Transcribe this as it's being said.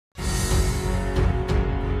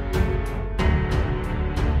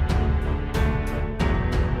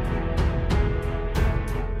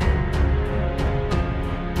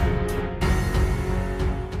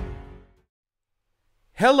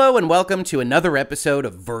Hello and welcome to another episode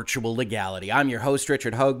of Virtual Legality. I'm your host,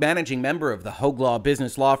 Richard Hogue, managing member of the Hogue Law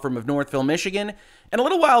business law firm of Northville, Michigan. And a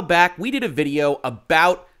little while back, we did a video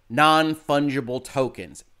about non-fungible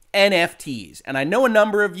tokens, NFTs. And I know a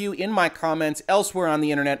number of you in my comments elsewhere on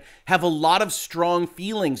the internet have a lot of strong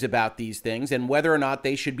feelings about these things and whether or not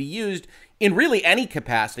they should be used in really any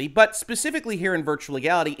capacity, but specifically here in Virtual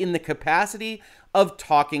Legality in the capacity of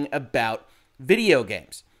talking about video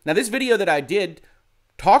games. Now, this video that I did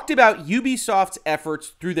talked about Ubisoft's efforts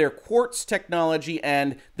through their Quartz technology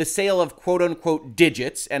and the sale of quote-unquote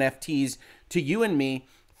digits, NFTs, to you and me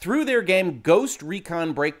through their game Ghost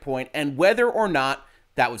Recon Breakpoint and whether or not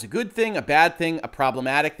that was a good thing, a bad thing, a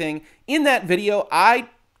problematic thing. In that video, I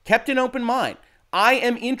kept an open mind. I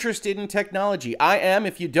am interested in technology. I am,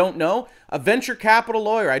 if you don't know, a venture capital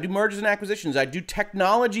lawyer. I do mergers and acquisitions. I do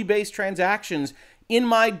technology-based transactions in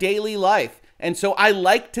my daily life. And so I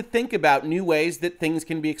like to think about new ways that things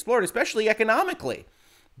can be explored, especially economically.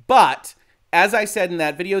 But as I said in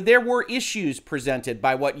that video, there were issues presented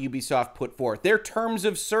by what Ubisoft put forth. Their terms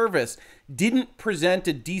of service didn't present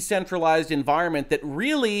a decentralized environment that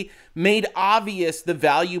really made obvious the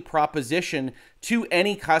value proposition to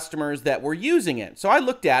any customers that were using it. So I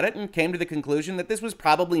looked at it and came to the conclusion that this was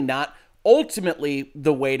probably not ultimately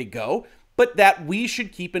the way to go, but that we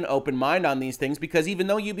should keep an open mind on these things because even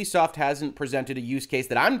though Ubisoft hasn't presented a use case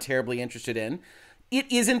that I'm terribly interested in, it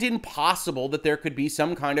isn't impossible that there could be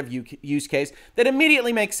some kind of use case that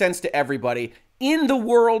immediately makes sense to everybody in the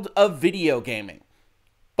world of video gaming.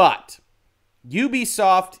 But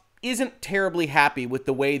Ubisoft isn't terribly happy with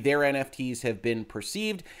the way their NFTs have been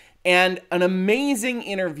perceived, and an amazing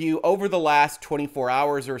interview over the last 24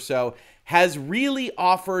 hours or so has really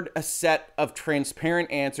offered a set of transparent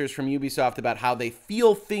answers from Ubisoft about how they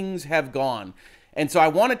feel things have gone. And so I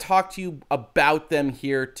want to talk to you about them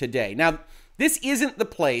here today. Now, this isn't the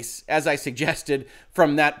place, as I suggested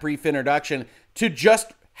from that brief introduction, to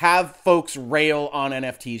just have folks rail on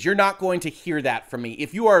NFTs. You're not going to hear that from me.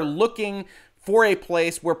 If you are looking for a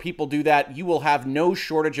place where people do that, you will have no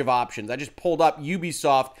shortage of options. I just pulled up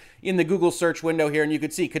Ubisoft in the Google search window here, and you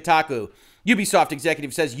could see Kotaku. Ubisoft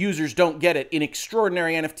executive says users don't get it in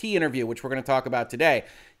extraordinary NFT interview, which we're going to talk about today.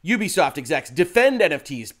 Ubisoft execs defend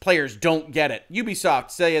NFTs. Players don't get it. Ubisoft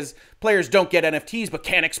says players don't get NFTs, but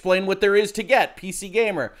can't explain what there is to get. PC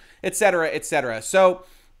Gamer, etc., etc. So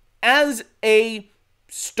as a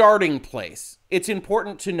starting place, it's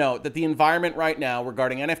important to note that the environment right now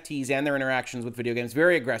regarding NFTs and their interactions with video games is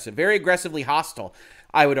very aggressive, very aggressively hostile,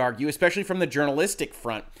 I would argue, especially from the journalistic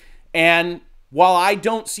front. And while I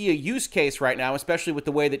don't see a use case right now, especially with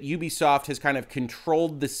the way that Ubisoft has kind of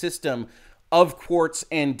controlled the system of Quartz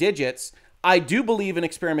and digits, I do believe in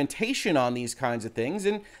experimentation on these kinds of things,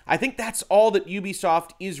 and I think that's all that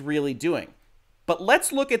Ubisoft is really doing. But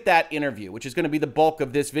let's look at that interview, which is going to be the bulk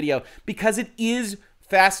of this video, because it is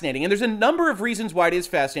fascinating. And there's a number of reasons why it is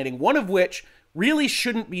fascinating, one of which really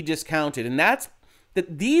shouldn't be discounted, and that's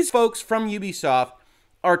that these folks from Ubisoft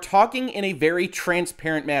are talking in a very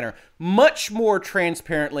transparent manner, much more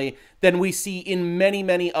transparently than we see in many,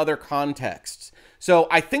 many other contexts. So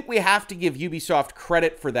I think we have to give Ubisoft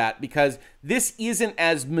credit for that because this isn't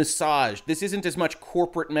as massaged. This isn't as much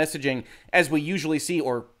corporate messaging as we usually see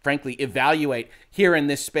or, frankly, evaluate here in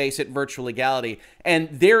this space at Virtual Legality. And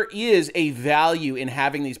there is a value in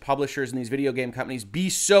having these publishers and these video game companies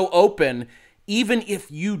be so open, even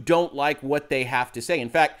if you don't like what they have to say. In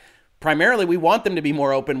fact, primarily, we want them to be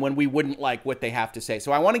more open when we wouldn't like what they have to say.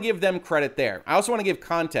 So I want to give them credit there. I also want to give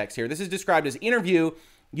context here. This is described as interview.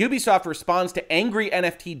 Ubisoft responds to angry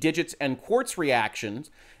NFT digits and Quartz reactions.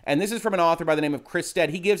 And this is from an author by the name of Chris Stead.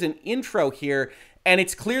 He gives an intro here, and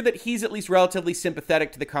it's clear that he's at least relatively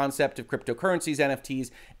sympathetic to the concept of cryptocurrencies, NFTs,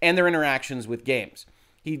 and their interactions with games.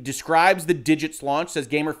 He describes the digits launch, says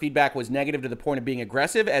gamer feedback was negative to the point of being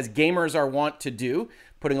aggressive, as gamers are wont to do,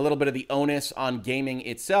 putting a little bit of the onus on gaming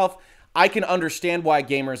itself. I can understand why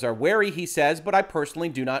gamers are wary, he says, but I personally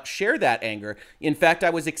do not share that anger. In fact,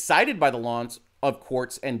 I was excited by the launch of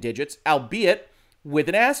Quartz and digits, albeit with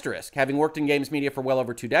an asterisk. Having worked in games media for well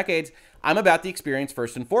over 2 decades, I'm about the experience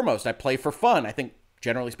first and foremost. I play for fun. I think,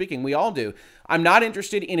 generally speaking, we all do. I'm not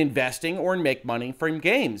interested in investing or in make money from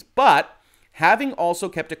games, but having also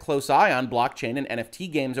kept a close eye on blockchain and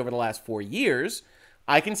NFT games over the last 4 years,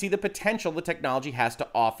 I can see the potential the technology has to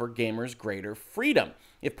offer gamers greater freedom.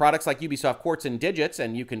 If products like Ubisoft Quartz and digits,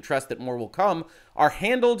 and you can trust that more will come, are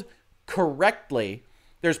handled correctly,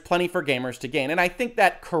 there's plenty for gamers to gain. And I think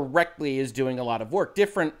that correctly is doing a lot of work.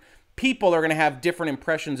 Different people are going to have different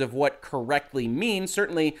impressions of what correctly means.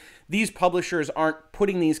 Certainly, these publishers aren't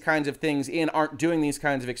putting these kinds of things in, aren't doing these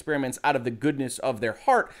kinds of experiments out of the goodness of their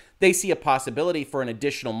heart. They see a possibility for an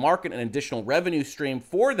additional market, an additional revenue stream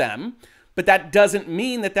for them. But that doesn't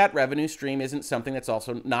mean that that revenue stream isn't something that's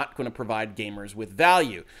also not going to provide gamers with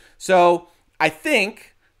value. So I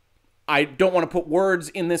think, I don't want to put words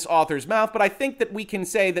in this author's mouth, but I think that we can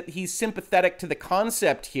say that he's sympathetic to the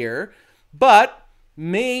concept here, but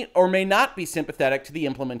may or may not be sympathetic to the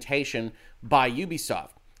implementation by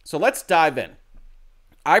Ubisoft. So let's dive in.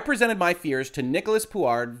 I presented my fears to Nicolas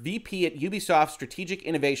Pouard, VP at Ubisoft Strategic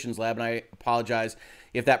Innovations Lab, and I apologize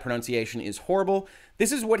if that pronunciation is horrible.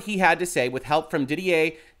 This is what he had to say with help from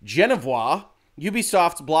Didier Genevois,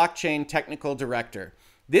 Ubisoft's blockchain technical director.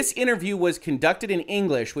 This interview was conducted in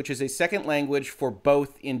English, which is a second language for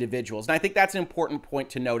both individuals. And I think that's an important point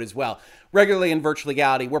to note as well. Regularly in virtual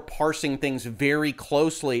legality, we're parsing things very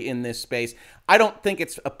closely in this space. I don't think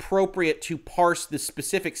it's appropriate to parse the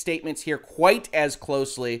specific statements here quite as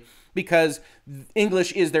closely because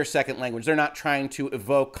English is their second language. They're not trying to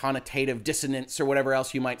evoke connotative dissonance or whatever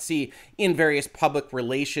else you might see in various public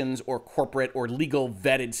relations or corporate or legal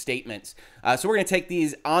vetted statements. So we're going to take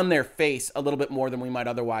these on their face a little bit more than we might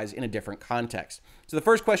otherwise in a different context. So the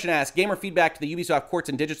first question asks, gamer feedback to the Ubisoft Quartz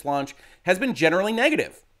and Digits launch has been generally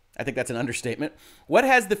negative. I think that's an understatement. What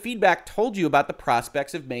has the feedback told you about the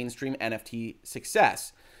prospects of mainstream NFT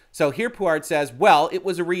success? So here Pouard says, well, it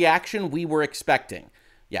was a reaction we were expecting.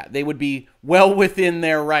 Yeah, they would be well within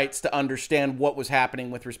their rights to understand what was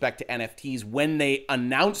happening with respect to NFTs when they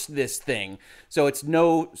announced this thing. So it's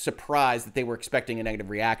no surprise that they were expecting a negative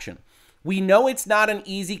reaction. We know it's not an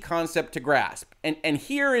easy concept to grasp. And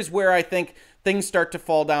here is where I think things start to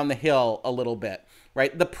fall down the hill a little bit,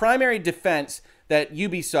 right? The primary defense that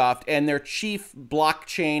Ubisoft and their chief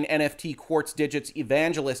blockchain NFT Quartz Digits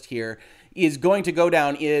evangelist here is going to go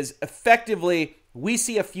down is effectively, we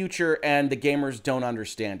see a future and the gamers don't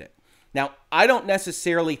understand it. Now, I don't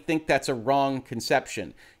necessarily think that's a wrong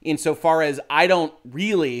conception insofar as I don't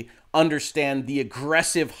really understand the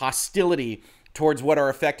aggressive hostility towards what are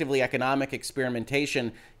effectively economic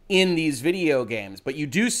experimentation in these video games. But you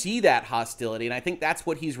do see that hostility, and I think that's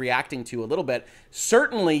what he's reacting to a little bit.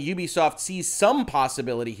 Certainly, Ubisoft sees some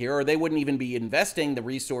possibility here, or they wouldn't even be investing the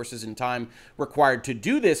resources and time required to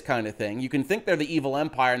do this kind of thing. You can think they're the evil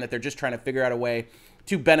empire and that they're just trying to figure out a way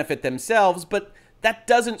to benefit themselves, but that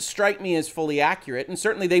doesn't strike me as fully accurate, and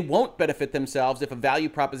certainly they won't benefit themselves if a value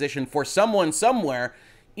proposition for someone somewhere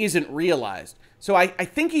isn't realized. So I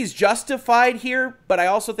think he's justified here, but I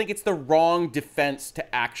also think it's the wrong defense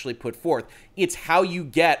to actually put forth. It's how you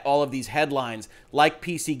get all of these headlines like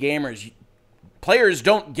PC Gamers. Players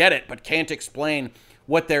don't get it, but can't explain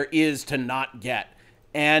what there is to not get.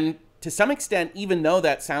 And to some extent, even though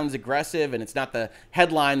that sounds aggressive and it's not the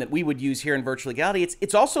headline that we would use here in virtual legality,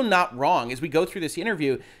 it's also not wrong. As we go through this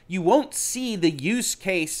interview, you won't see the use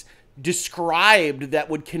case described that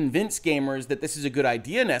would convince gamers that this is a good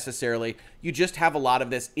idea necessarily. You just have a lot of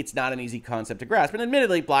this. It's not an easy concept to grasp. And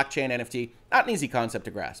admittedly, blockchain, NFT, not an easy concept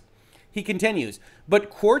to grasp. He continues, but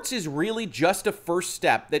Quartz is really just a first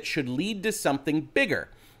step that should lead to something bigger,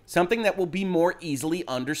 something that will be more easily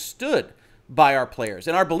understood by our players.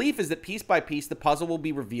 And our belief is that piece by piece, the puzzle will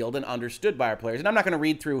be revealed and understood by our players. And I'm not going to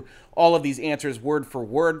read through all of these answers word for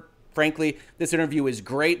word. Frankly, this interview is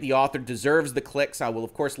great. The author deserves the clicks. I will,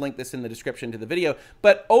 of course, link this in the description to the video.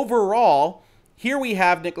 But overall, here we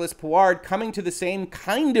have Nicolas Pouard coming to the same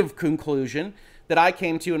kind of conclusion that I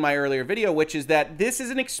came to in my earlier video, which is that this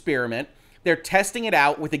is an experiment. They're testing it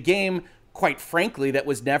out with a game, quite frankly, that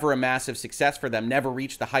was never a massive success for them, never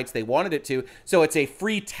reached the heights they wanted it to. So it's a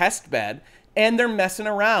free test bed. And they're messing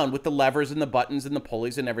around with the levers and the buttons and the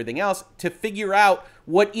pulleys and everything else to figure out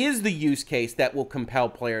what is the use case that will compel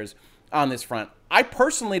players on this front. I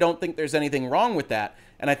personally don't think there's anything wrong with that.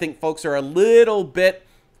 And I think folks are a little bit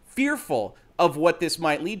fearful of what this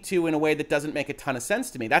might lead to in a way that doesn't make a ton of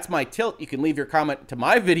sense to me. That's my tilt. You can leave your comment to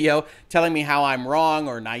my video telling me how I'm wrong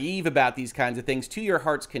or naive about these kinds of things to your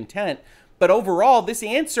heart's content. But overall, this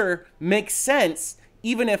answer makes sense.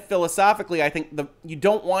 Even if philosophically, I think you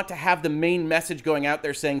don't want to have the main message going out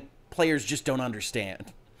there saying players just don't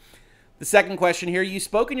understand. The second question here, you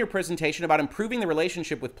spoke in your presentation about improving the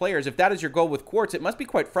relationship with players. If that is your goal with Quartz, it must be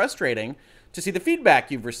quite frustrating to see the feedback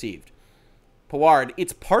you've received. Pouard,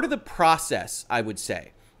 it's part of the process, I would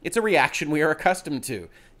say. It's a reaction we are accustomed to.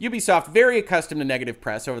 Ubisoft, very accustomed to negative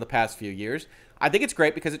press over the past few years. I think it's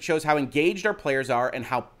great because it shows how engaged our players are and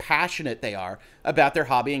how passionate they are about their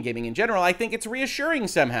hobby and gaming in general. I think it's reassuring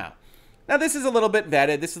somehow. Now, this is a little bit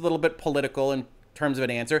vetted. This is a little bit political and terms of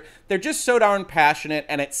an answer. They're just so darn passionate,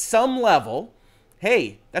 and at some level,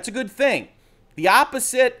 hey, that's a good thing. The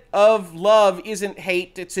opposite of love isn't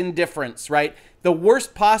hate, it's indifference, right? The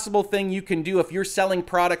worst possible thing you can do if you're selling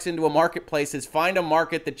products into a marketplace is find a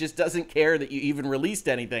market that just doesn't care that you even released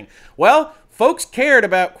anything. Well, folks cared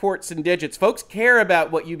about Quartz and Digits. Folks care about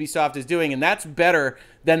what Ubisoft is doing, and that's better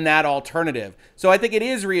than that alternative. So I think it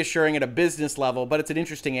is reassuring at a business level, but it's an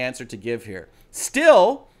interesting answer to give here.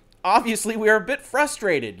 Still, obviously, we are a bit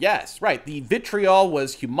frustrated. Yes, right. The vitriol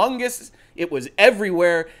was humongous. It was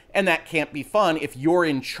everywhere, and that can't be fun if you're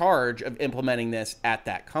in charge of implementing this at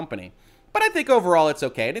that company. But I think overall it's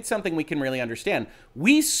okay, and it's something we can really understand.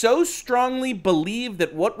 We so strongly believe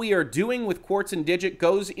that what we are doing with Quartz and Digit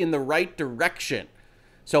goes in the right direction.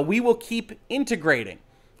 So we will keep integrating.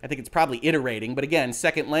 I think it's probably iterating, but again,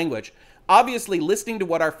 second language. Obviously, listening to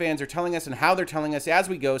what our fans are telling us and how they're telling us as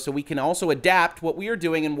we go, so we can also adapt what we are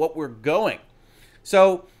doing and what we're going.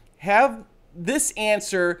 So have this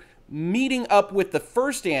answer meeting up with the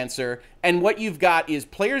first answer, and what you've got is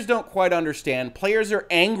players don't quite understand, players are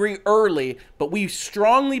angry early, but we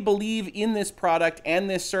strongly believe in this product and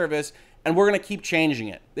this service, and we're going to keep changing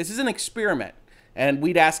it. This is an experiment, and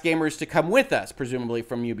we'd ask gamers to come with us, presumably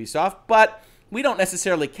from Ubisoft, but we don't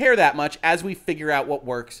necessarily care that much as we figure out what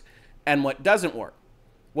works and what doesn't work.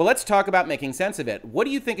 Well, let's talk about making sense of it. What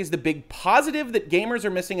do you think is the big positive that gamers are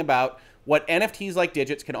missing about what NFTs like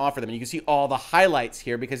Digits can offer them? And you can see all the highlights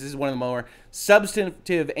here because this is one of the more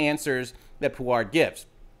substantive answers that Puard gives.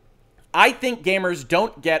 I think gamers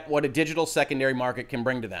don't get what a digital secondary market can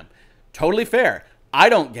bring to them. Totally fair. I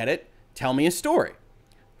don't get it. Tell me a story.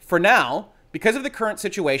 For now, because of the current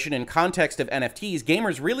situation and context of NFTs,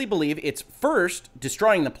 gamers really believe it's first,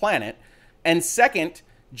 destroying the planet, and second,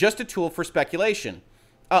 just a tool for speculation.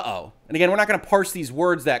 Uh-oh. And again, we're not going to parse these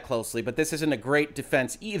words that closely, but this isn't a great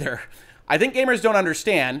defense either. I think gamers don't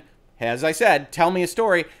understand, as I said, tell me a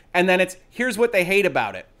story, and then it's, here's what they hate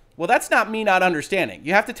about it. Well, that's not me not understanding.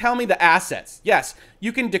 You have to tell me the assets. Yes,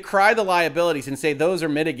 you can decry the liabilities and say those are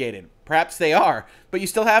mitigated. Perhaps they are, but you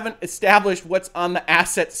still haven't established what's on the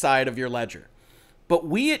asset side of your ledger. But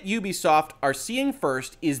we at Ubisoft are seeing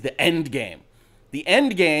first is the end game. The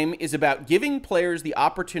end game is about giving players the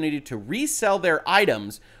opportunity to resell their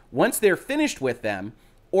items once they're finished with them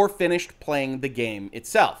or finished playing the game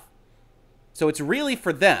itself. So it's really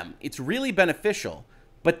for them. It's really beneficial,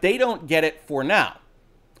 but they don't get it for now.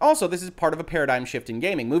 Also, this is part of a paradigm shift in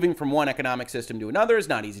gaming. Moving from one economic system to another is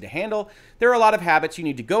not easy to handle. There are a lot of habits you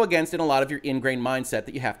need to go against and a lot of your ingrained mindset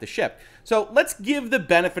that you have to shift. So let's give the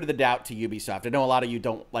benefit of the doubt to Ubisoft. I know a lot of you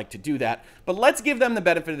don't like to do that, but let's give them the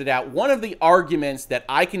benefit of the doubt. One of the arguments that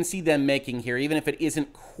I can see them making here, even if it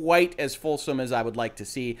isn't quite as fulsome as I would like to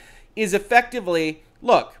see, is effectively,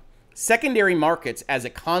 look, secondary markets as a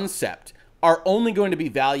concept are only going to be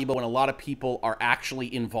valuable when a lot of people are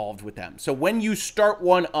actually involved with them. So when you start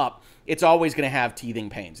one up, it's always going to have teething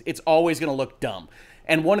pains. It's always going to look dumb.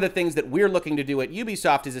 And one of the things that we're looking to do at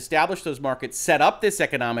Ubisoft is establish those markets, set up this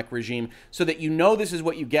economic regime so that you know this is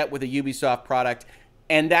what you get with a Ubisoft product,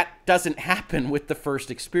 and that doesn't happen with the first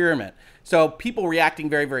experiment. So people reacting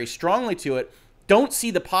very, very strongly to it don't see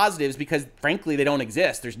the positives because, frankly, they don't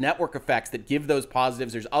exist. There's network effects that give those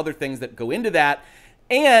positives. There's other things that go into that.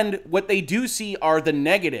 And what they do see are the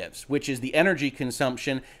negatives, which is the energy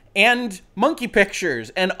consumption and monkey pictures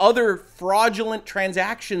and other fraudulent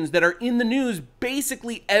transactions that are in the news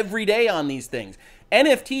basically every day on these things.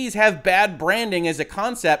 NFTs have bad branding as a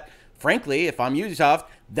concept. Frankly, if I'm Ubisoft,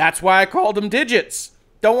 that's why I called them Digits.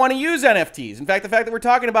 Don't want to use NFTs. In fact, the fact that we're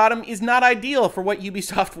talking about them is not ideal for what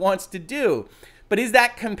Ubisoft wants to do. But is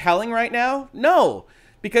that compelling right now? No.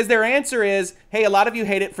 Because their answer is, hey, a lot of you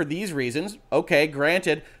hate it for these reasons. Okay,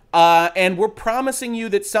 granted. And we're promising you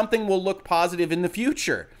that something will look positive in the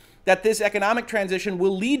future. That this economic transition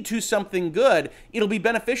will lead to something good. It'll be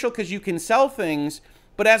beneficial because you can sell things.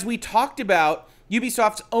 But as we talked about,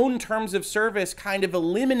 Ubisoft's own terms of service kind of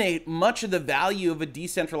eliminate much of the value of a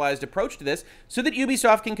decentralized approach to this so that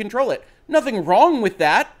Ubisoft can control it. Nothing wrong with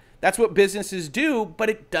that. That's what businesses do,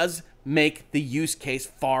 but it does make the use case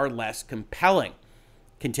far less compelling.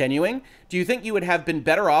 Continuing, do you think you would have been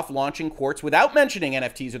better off launching Quartz without mentioning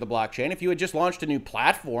NFTs or the blockchain if you had just launched a new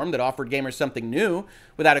platform that offered gamers something new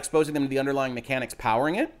without exposing them to the underlying mechanics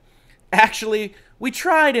powering it? Actually, we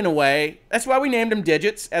tried in a way. That's why we named them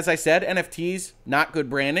Digits. As I said, NFTs, not good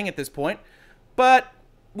branding at this point. But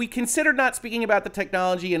we considered not speaking about the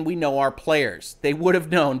technology, and we know our players. They would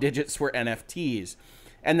have known Digits were NFTs.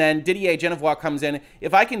 And then Didier Genevois comes in.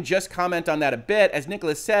 If I can just comment on that a bit, as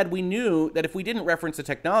Nicholas said, we knew that if we didn't reference the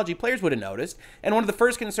technology, players would have noticed. And one of the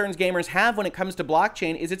first concerns gamers have when it comes to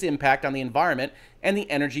blockchain is its impact on the environment and the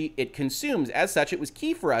energy it consumes. As such, it was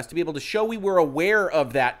key for us to be able to show we were aware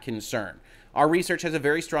of that concern. Our research has a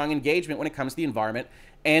very strong engagement when it comes to the environment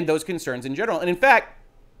and those concerns in general. And in fact,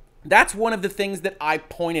 that's one of the things that I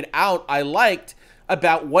pointed out I liked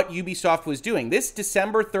about what Ubisoft was doing. This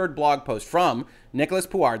December 3rd blog post from Nicolas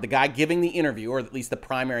Pouard, the guy giving the interview, or at least the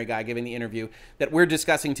primary guy giving the interview that we're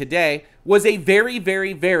discussing today, was a very,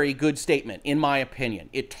 very, very good statement, in my opinion.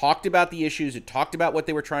 It talked about the issues. It talked about what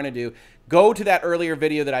they were trying to do. Go to that earlier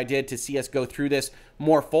video that I did to see us go through this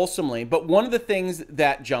more fulsomely. But one of the things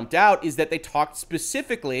that jumped out is that they talked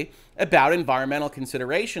specifically about environmental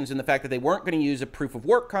considerations and the fact that they weren't going to use a proof of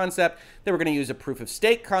work concept. They were going to use a proof of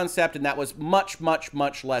stake concept, and that was much, much,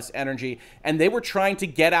 much less energy. And they were trying to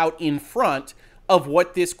get out in front of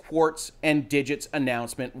what this Quartz and Digits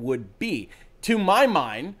announcement would be. To my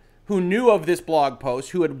mind, who knew of this blog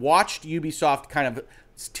post, who had watched Ubisoft kind of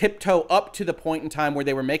tiptoe up to the point in time where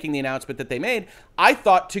they were making the announcement that they made, I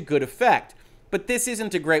thought to good effect. But this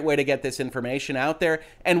isn't a great way to get this information out there.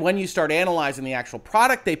 And when you start analyzing the actual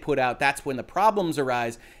product they put out, that's when the problems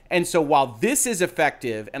arise. And so while this is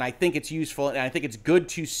effective, and I think it's useful, and I think it's good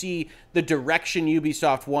to see the direction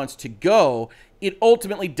Ubisoft wants to go, it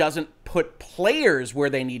ultimately doesn't put players where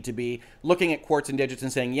they need to be, looking at Quartz and Digits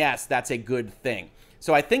and saying, yes, that's a good thing.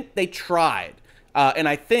 So I think they tried. And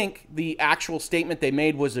I think the actual statement they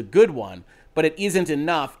made was a good one, but it isn't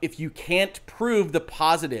enough if you can't prove the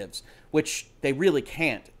positives, which they really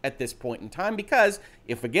can't at this point in time, because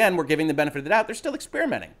if, again, we're giving the benefit of the doubt, they're still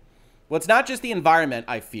experimenting. Well, it's not just the environment,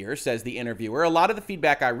 I fear, says the interviewer. A lot of the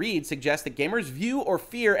feedback I read suggests that gamers view or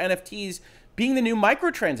fear NFTs being the new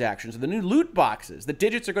microtransactions, or the new loot boxes. The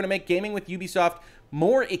Digits are going to make gaming with Ubisoft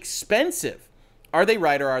more expensive. Are they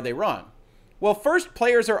right or are they wrong? Well, first,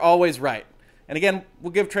 players are always right. And again,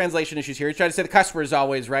 we'll give translation issues here. He's trying to say the customer is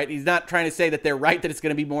always right. He's not trying to say that they're right, that it's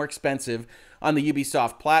going to be more expensive on the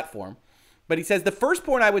Ubisoft platform. But he says the first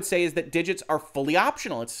point I would say is that Digits are fully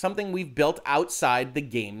optional. It's something we've built outside the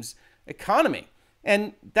game's economy.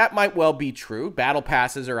 And that might well be true. Battle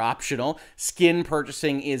passes are optional. Skin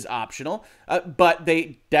purchasing is optional. But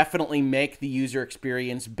they definitely make the user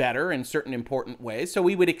experience better in certain important ways. So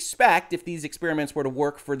we would expect, if these experiments were to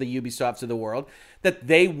work for the Ubisofts of the world, that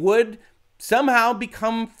they would somehow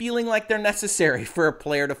become feeling like they're necessary for a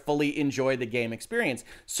player to fully enjoy the game experience.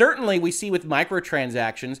 Certainly, we see with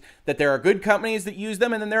microtransactions that there are good companies that use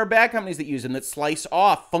them, and then there are bad companies that use them, that slice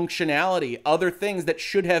off functionality, other things that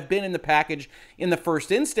should have been in the package in the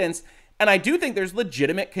first instance. And I do think there's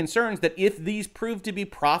legitimate concerns that if these prove to be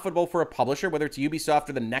profitable for a publisher, whether it's Ubisoft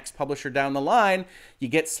or the next publisher down the line, you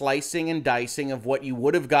get slicing and dicing of what you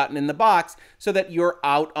would have gotten in the box so that you're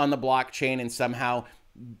out on the blockchain and somehow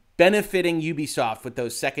benefiting Ubisoft with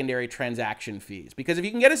those secondary transaction fees. Because if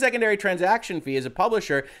you can get a secondary transaction fee as a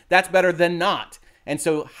publisher, that's better than not. And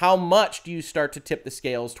so how much do you start to tip the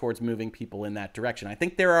scales towards moving people in that direction? I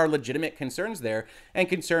think there are legitimate concerns there, and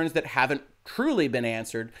concerns that haven't truly been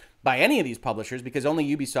answered by any of these publishers, because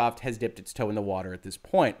only Ubisoft has dipped its toe in the water at this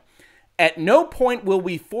point. At no point will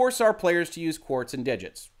we force our players to use Quartz and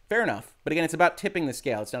Digits. Fair enough. But again, it's about tipping the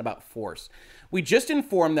scale. It's not about force. We just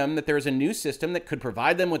informed them that there is a new system that could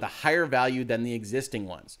provide them with a higher value than the existing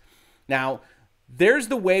ones. Now, there's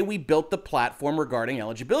the way we built the platform regarding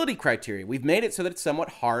eligibility criteria. We've made it so that it's somewhat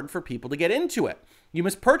hard for people to get into it. You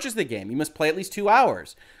must purchase the game. You must play at least 2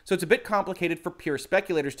 hours. So it's a bit complicated for pure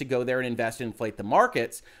speculators to go there and invest and inflate the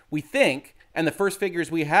markets. We think, and the first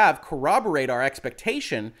figures we have corroborate our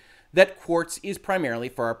expectation, that Quartz is primarily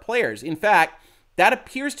for our players. In fact, that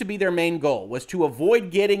appears to be their main goal, was to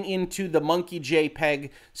avoid getting into the monkey JPEG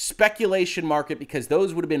speculation market, because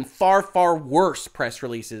those would have been far, far worse press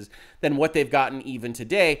releases than what they've gotten even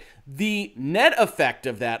today. The net effect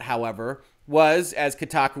of that, however, was, as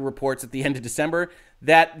Kotaku reports at the end of December,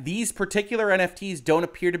 that these particular NFTs don't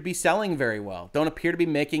appear to be selling very well, don't appear to be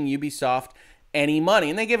making Ubisoft any money.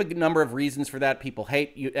 And they give a number of reasons for that. People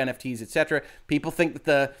hate NFTs, etc. People think that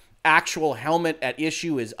the actual helmet at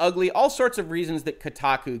issue is ugly, all sorts of reasons that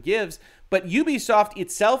Kotaku gives. But Ubisoft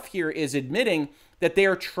itself here is admitting that they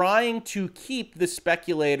are trying to keep the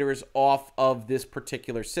speculators off of this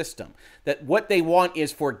particular system. That what they want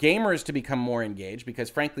is for gamers to become more engaged,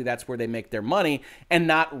 because frankly, that's where they make their money, and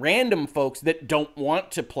not random folks that don't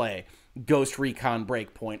want to play Ghost Recon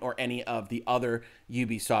Breakpoint or any of the other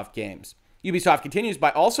Ubisoft games. Ubisoft continues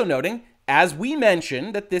by also noting, As we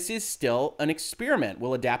mentioned, that this is still an experiment.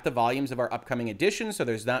 We'll adapt the volumes of our upcoming editions so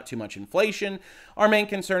there's not too much inflation. Our main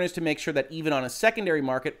concern is to make sure that even on a secondary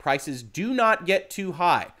market, prices do not get too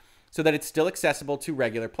high so that it's still accessible to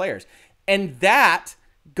regular players. And that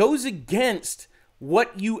goes against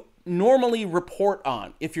what you normally report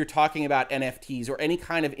on if you're talking about NFTs or any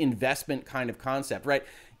kind of investment kind of concept, right?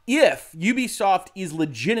 If Ubisoft is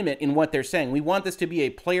legitimate in what they're saying, we want this to be a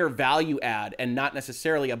player value add and not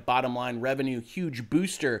necessarily a bottom line revenue huge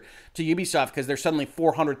booster to Ubisoft because there's suddenly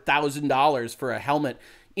 $400,000 for a helmet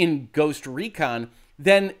in Ghost Recon,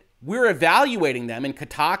 then we're evaluating them and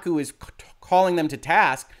Kotaku is calling them to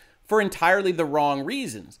task for entirely the wrong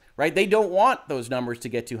reasons, right? They don't want those numbers to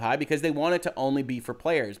get too high because they want it to only be for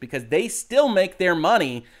players because they still make their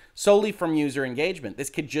money solely from user engagement. This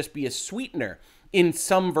could just be a sweetener in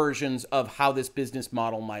some versions of how this business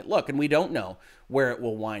model might look, and we don't know where it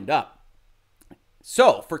will wind up.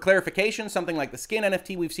 So, for clarification, something like the skin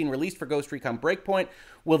NFT we've seen released for Ghost Recon Breakpoint,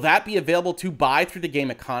 will that be available to buy through the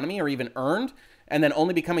game economy or even earned, and then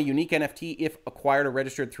only become a unique NFT if acquired or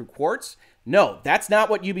registered through Quartz? No, that's not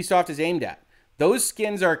what Ubisoft is aimed at. Those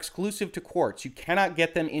skins are exclusive to Quartz. You cannot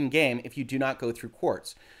get them in-game if you do not go through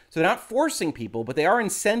Quartz. So they're not forcing people, but they are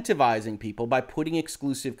incentivizing people by putting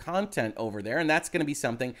exclusive content over there, and that's going to be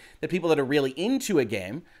something that people that are really into a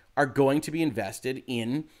game are going to be invested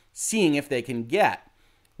in seeing if they can get.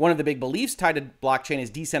 One of the big beliefs tied to blockchain is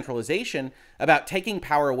decentralization, about taking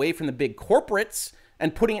power away from the big corporates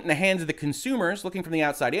and putting it in the hands of the consumers. Looking from the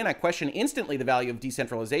outside in, I question instantly the value of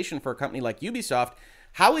decentralization for a company like Ubisoft.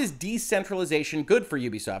 How is decentralization good for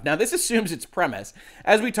Ubisoft? Now, this assumes its premise.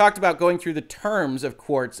 As we talked about going through the terms of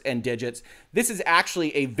Quartz and Digits, this is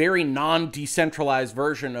actually a very non-decentralized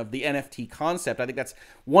version of the NFT concept. I think that's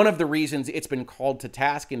one of the reasons it's been called to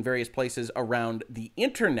task in various places around the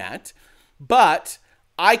internet. But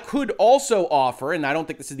I could also offer, and I don't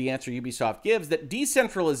think this is the answer Ubisoft gives, that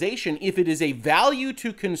decentralization, if it is a value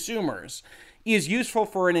to consumers, is useful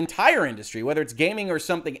for an entire industry, whether it's gaming or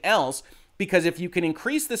something else, because if you can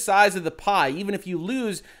increase the size of the pie, even if you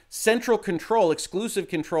lose central control, exclusive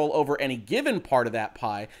control over any given part of that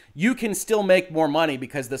pie, you can still make more money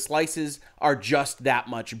because the slices are just that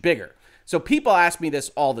much bigger. So people ask me this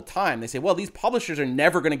all the time. They say, well, these publishers are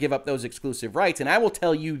never going to give up those exclusive rights. And I will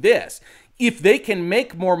tell you this, if they can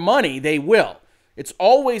make more money, they will. It's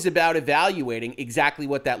always about evaluating exactly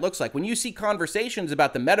what that looks like. When you see conversations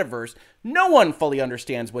about the metaverse, no one fully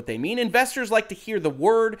understands what they mean. Investors like to hear the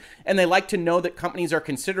word, and they like to know that companies are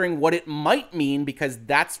considering what it might mean because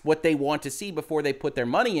that's what they want to see before they put their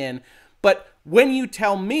money in. But when you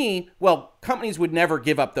tell me, well, companies would never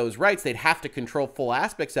give up those rights, they'd have to control full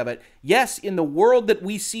aspects of it. Yes, in the world that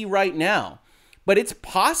we see right now, but it's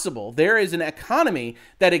possible there is an economy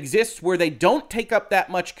that exists where they don't take up that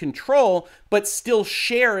much control, but still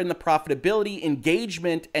share in the profitability,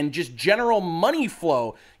 engagement, and just general money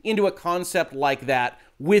flow into a concept like that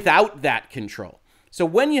without that control. So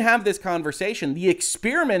when you have this conversation, the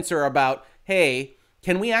experiments are about, hey,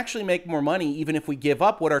 can we actually make more money even if we give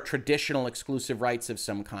up what are traditional exclusive rights of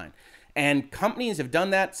some kind? And companies have done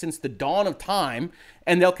that since the dawn of time,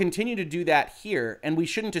 and they'll continue to do that here. And we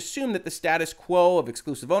shouldn't assume that the status quo of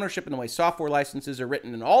exclusive ownership and the way software licenses are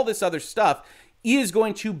written and all this other stuff is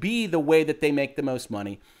going to be the way that they make the most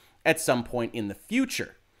money at some point in the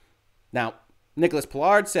future. Now, Nicholas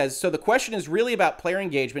Pollard says, so the question is really about player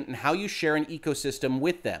engagement and how you share an ecosystem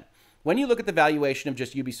with them. When you look at the valuation of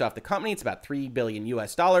just Ubisoft, the company, it's about $3 billion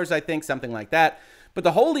US, I think, something like that. But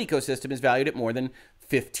the whole ecosystem is valued at more than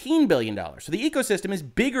 $15 billion. So the ecosystem is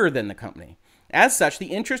bigger than the company. As such, the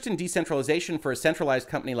interest in decentralization for a centralized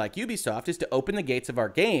company like Ubisoft is to open the gates of our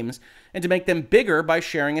games and to make them bigger by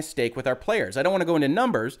sharing a stake with our players. I don't want to go into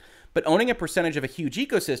numbers, but owning a percentage of a huge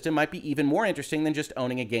ecosystem might be even more interesting than just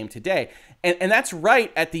owning a game today. And that's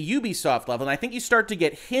right at the Ubisoft level. And I think you start to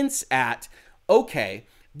get hints at, okay,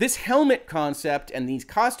 this helmet concept and these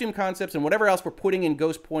costume concepts and whatever else we're putting in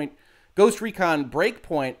Ghost Recon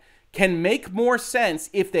Breakpoint can make more sense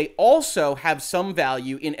if they also have some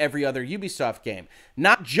value in every other Ubisoft game.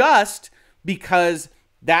 Not just because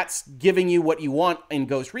that's giving you what you want in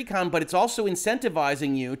Ghost Recon, but it's also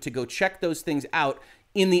incentivizing you to go check those things out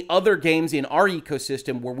in the other games in our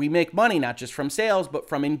ecosystem where we make money, not just from sales, but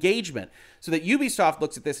from engagement. So that Ubisoft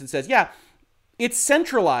looks at this and says, yeah, it's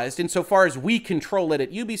centralized insofar as we control it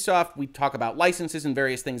at Ubisoft. We talk about licenses and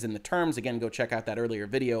various things in the terms. Again, go check out that earlier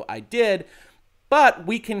video I did. But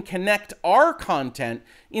we can connect our content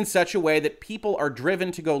in such a way that people are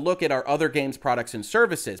driven to go look at our other games, products, and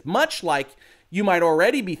services. Much like you might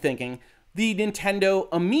already be thinking the Nintendo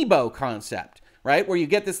Amiibo concept, right? Where you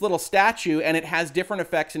get this little statue and it has different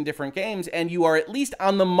effects in different games, and you are at least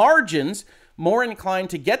on the margins more inclined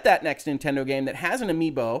to get that next Nintendo game that has an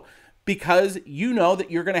amiibo because you know that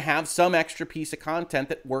you're going to have some extra piece of content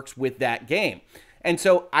that works with that game. And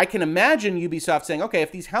so I can imagine Ubisoft saying, okay,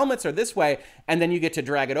 if these helmets are this way, and then you get to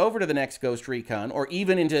drag it over to the next Ghost Recon, or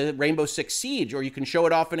even into Rainbow Six Siege, or you can show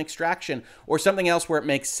it off in Extraction, or something else where it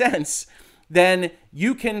makes sense, then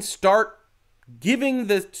you can start giving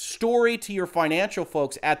the story to your financial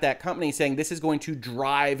folks at that company saying this is going to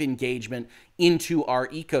drive engagement into our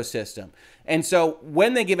ecosystem. And so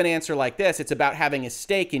when they give an answer like this, it's about having a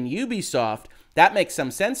stake in Ubisoft. That makes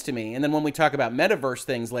some sense to me. And then when we talk about metaverse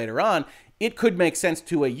things later on, it could make sense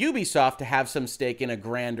to a Ubisoft to have some stake in a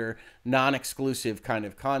grander, non-exclusive kind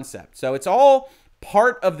of concept. So it's all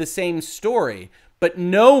part of the same story, but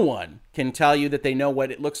no one can tell you that they know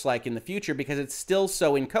what it looks like in the future because it's still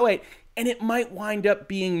so inchoate, and it might wind up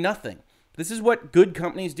being nothing. This is what good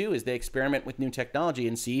companies do, is they experiment with new technology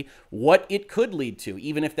and see what it could lead to,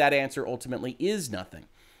 even if that answer ultimately is nothing.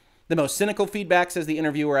 The most cynical feedback, says the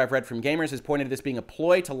interviewer I've read from gamers, has pointed to this being a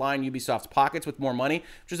ploy to line Ubisoft's pockets with more money,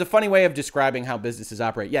 which is a funny way of describing how businesses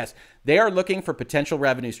operate. Yes, they are looking for potential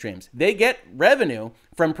revenue streams. They get revenue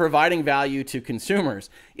from providing value to consumers.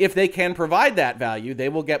 If they can provide that value, they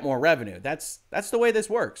will get more revenue. That's the way this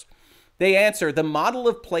works. They answer, the model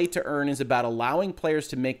of play to earn is about allowing players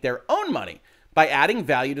to make their own money by adding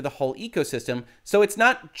value to the whole ecosystem. So it's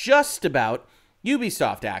not just about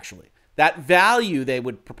Ubisoft, actually. That value they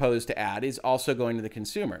would propose to add is also going to the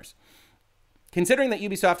consumers. Considering that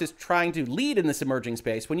Ubisoft is trying to lead in this emerging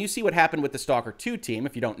space, when you see what happened with the Stalker 2 team,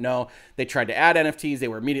 if you don't know, they tried to add NFTs, they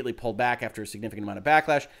were immediately pulled back after a significant amount of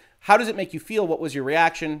backlash. How does it make you feel? What was your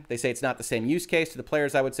reaction? They say it's not the same use case to the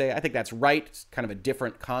players, I would say. I think that's right. It's kind of a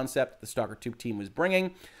different concept the Stalker 2 team was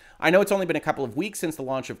bringing. I know it's only been a couple of weeks since the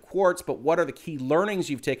launch of Quartz, but what are the key learnings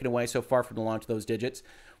you've taken away so far from the launch of those digits?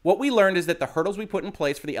 What we learned is that the hurdles we put in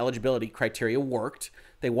place for the eligibility criteria worked.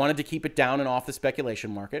 They wanted to keep it down and off the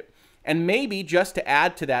speculation market. And maybe just to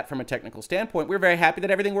add to that from a technical standpoint, we're very happy that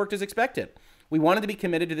everything worked as expected. We wanted to be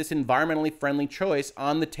committed to this environmentally friendly choice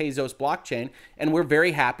on the Tezos blockchain, and we're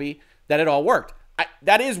very happy that it all worked.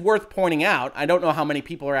 That is worth pointing out. I don't know how many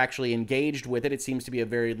people are actually engaged with it. It seems to be a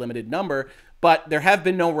very limited number, but there have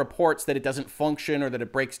been no reports that it doesn't function or that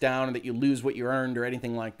it breaks down or that you lose what you earned or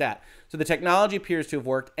anything like that. So the technology appears to have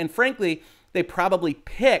worked, and frankly, they probably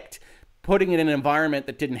picked putting it in an environment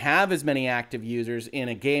that didn't have as many active users in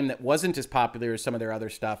a game that wasn't as popular as some of their other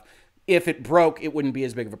stuff. If it broke, it wouldn't be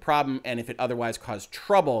as big of a problem, and if it otherwise caused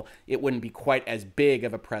trouble, it wouldn't be quite as big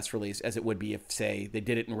of a press release as it would be if, say, they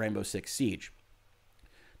did it in Rainbow Six Siege.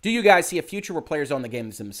 Do you guys see a future where players own the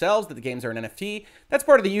games themselves, that the games are an NFT? That's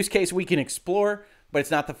part of the use case we can explore, but it's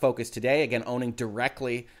not the focus today. Again, owning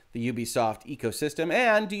directly the Ubisoft ecosystem.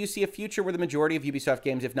 And do you see a future where the majority of Ubisoft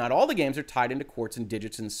games, if not all the games, are tied into Quartz and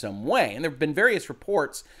digits in some way? And there have been various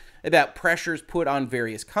reports about pressures put on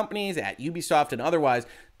various companies at Ubisoft and otherwise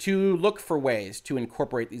to look for ways to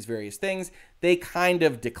incorporate these various things. They kind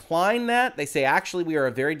of decline that. They say, actually, we are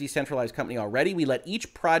a very decentralized company already. We let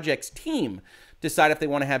each project's team decide if they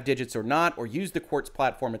want to have digits or not, or use the Quartz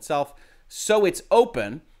platform itself. So it's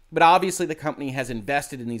open, but obviously the company has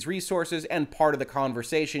invested in these resources, and part of the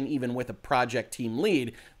conversation, even with a project team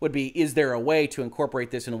lead, would be, is there a way to incorporate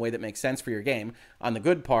this in a way that makes sense for your game on the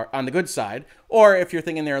good side? Or if you're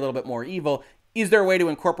thinking they're a little bit more evil, is there a way to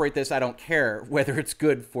incorporate this? I don't care whether it's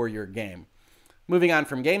good for your game. Moving on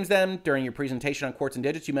from games then, during your presentation on Quartz and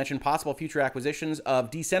Digits, you mentioned possible future acquisitions of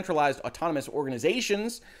decentralized autonomous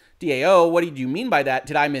organizations. DAO, what did you mean by that?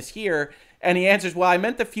 Did I mishear? And he answers, well, I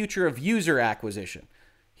meant the future of user acquisition.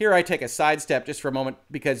 Here I take a sidestep just for a moment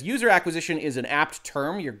because user acquisition is an apt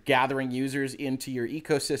term. You're gathering users into your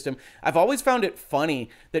ecosystem. I've always found it funny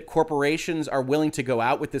that corporations are willing to go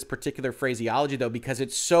out with this particular phraseology, though, because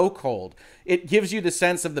it's so cold. It gives you the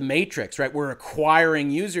sense of the Matrix, right? We're acquiring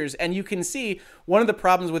users. And you can see one of the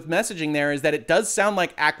problems with messaging there is that it does sound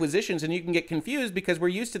like acquisitions, and you can get confused because we're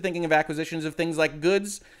used to thinking of acquisitions of things like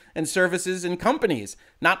goods and services and companies,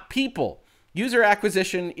 not people. User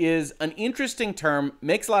acquisition is an interesting term,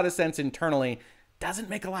 makes a lot of sense internally, doesn't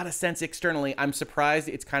make a lot of sense externally. I'm surprised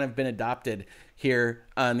it's kind of been adopted here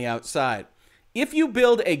on the outside. If you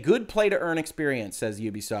build a good play-to-earn experience, says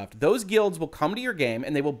Ubisoft, those guilds will come to your game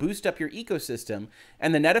and they will boost up your ecosystem,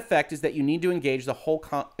 and the net effect is that you need to engage the whole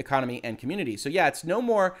economy and community. So yeah, it's no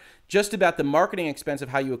more just about the marketing expense of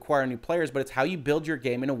how you acquire new players, but it's how you build your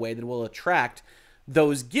game in a way that will attract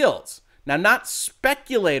those guilds. Now, not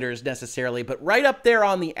speculators necessarily, but right up there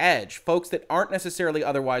on the edge, folks that aren't necessarily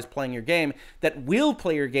otherwise playing your game, that will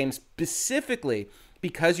play your game specifically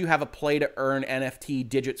because you have a play-to-earn NFT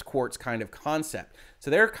digits quartz kind of concept. So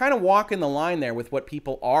they're kind of walking the line there with what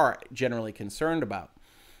people are generally concerned about.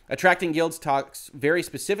 Attracting Guilds talks very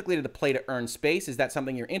specifically to the play-to-earn space. Is that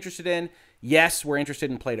something you're interested in? Yes, we're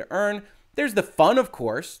interested in play-to-earn. There's the fun, of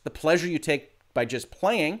course, the pleasure you take by just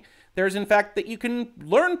playing. There's, in fact, that you can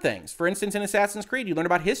learn things. For instance, in Assassin's Creed, you learn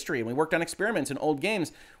about history, and we worked on experiments in old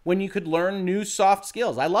games when you could learn new soft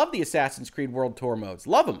skills. I love the Assassin's Creed World Tour modes.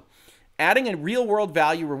 Love them. Adding a real-world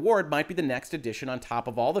value reward might be the next addition on top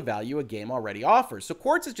of all the value a game already offers. So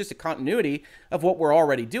Quartz is just a continuity of what we're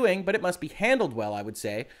already doing, but it must be handled well, I would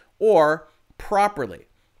say, or properly,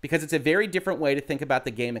 because it's a very different way to think about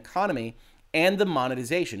the game economy and the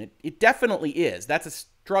monetization. It definitely is. That's a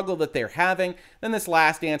struggle that they're having. Then this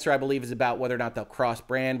last answer, I believe, is about whether or not they'll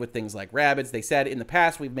cross-brand with things like Rabbids. They said in the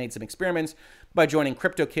past we've made some experiments by joining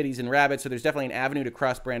CryptoKitties and Rabbids, so there's definitely an avenue to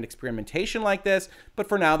cross-brand experimentation like this, but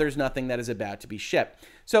for now there's nothing that is about to be shipped.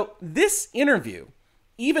 So this interview,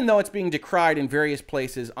 even though it's being decried in various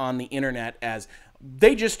places on the internet as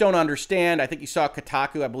they just don't understand. I think you saw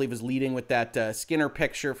Kotaku, I believe, is leading with that Skinner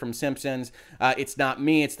picture from Simpsons. It's not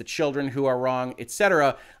me, it's the children who are wrong,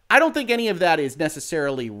 etc. I don't think any of that is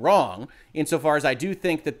necessarily wrong, insofar as I do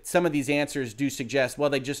think that some of these answers do suggest, well,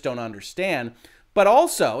 they just don't understand. But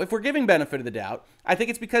also, if we're giving benefit of the doubt, I think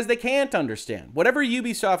it's because they can't understand. Whatever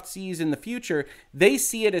Ubisoft sees in the future, they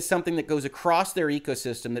see it as something that goes across their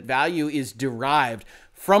ecosystem, that value is derived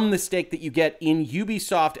from the stake that you get in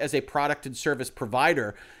Ubisoft as a product and service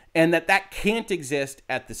provider, and that can't exist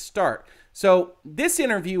at the start. So this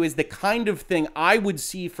interview is the kind of thing I would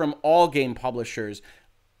see from all game publishers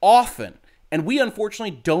often. And we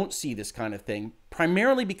unfortunately don't see this kind of thing,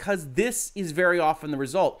 primarily because this is very often the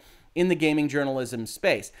result in the gaming journalism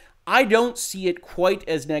space. I don't see it quite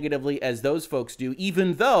as negatively as those folks do,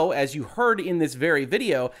 even though, as you heard in this very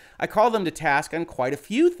video, I call them to task on quite a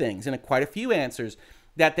few things and quite a few answers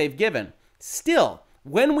that they've given. Still,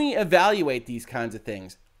 when we evaluate these kinds of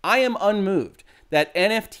things, I am unmoved that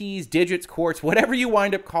NFTs, digits, quartz, whatever you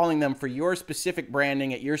wind up calling them for your specific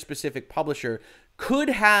branding at your specific publisher, could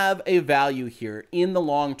have a value here in the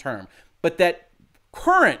long term, but that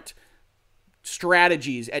current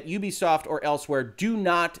strategies at Ubisoft or elsewhere do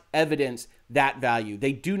not evidence that value.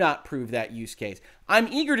 They do not prove that use case. I'm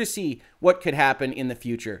eager to see what could happen in the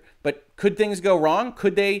future, but could things go wrong?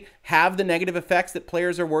 Could they have the negative effects that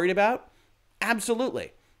players are worried about?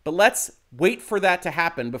 Absolutely. But let's wait for that to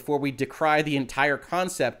happen before we decry the entire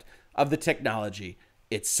concept of the technology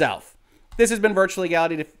itself. This has been Virtual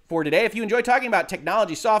Legality for today. If you enjoy talking about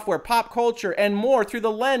technology, software, pop culture, and more through the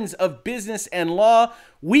lens of business and law,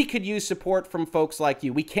 we could use support from folks like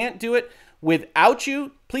you. We can't do it without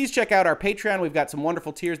you. Please check out our Patreon. We've got some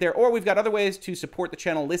wonderful tiers there, or we've got other ways to support the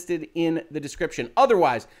channel listed in the description.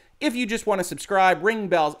 Otherwise, if you just want to subscribe, ring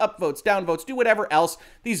bells, upvotes, downvotes, do whatever else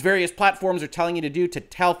these various platforms are telling you to do to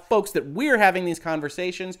tell folks that we're having these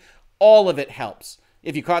conversations, all of it helps.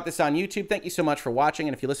 If you caught this on YouTube, thank you so much for watching.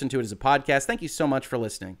 And if you listen to it as a podcast, thank you so much for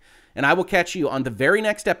listening. And I will catch you on the very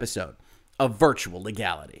next episode of Virtual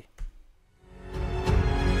Legality.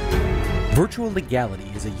 Virtual Legality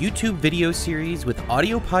is a YouTube video series with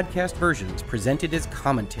audio podcast versions presented as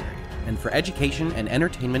commentary and for education and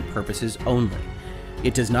entertainment purposes only.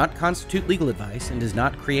 It does not constitute legal advice and does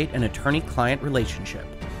not create an attorney-client relationship.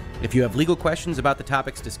 If you have legal questions about the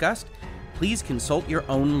topics discussed, please consult your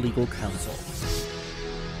own legal counsel.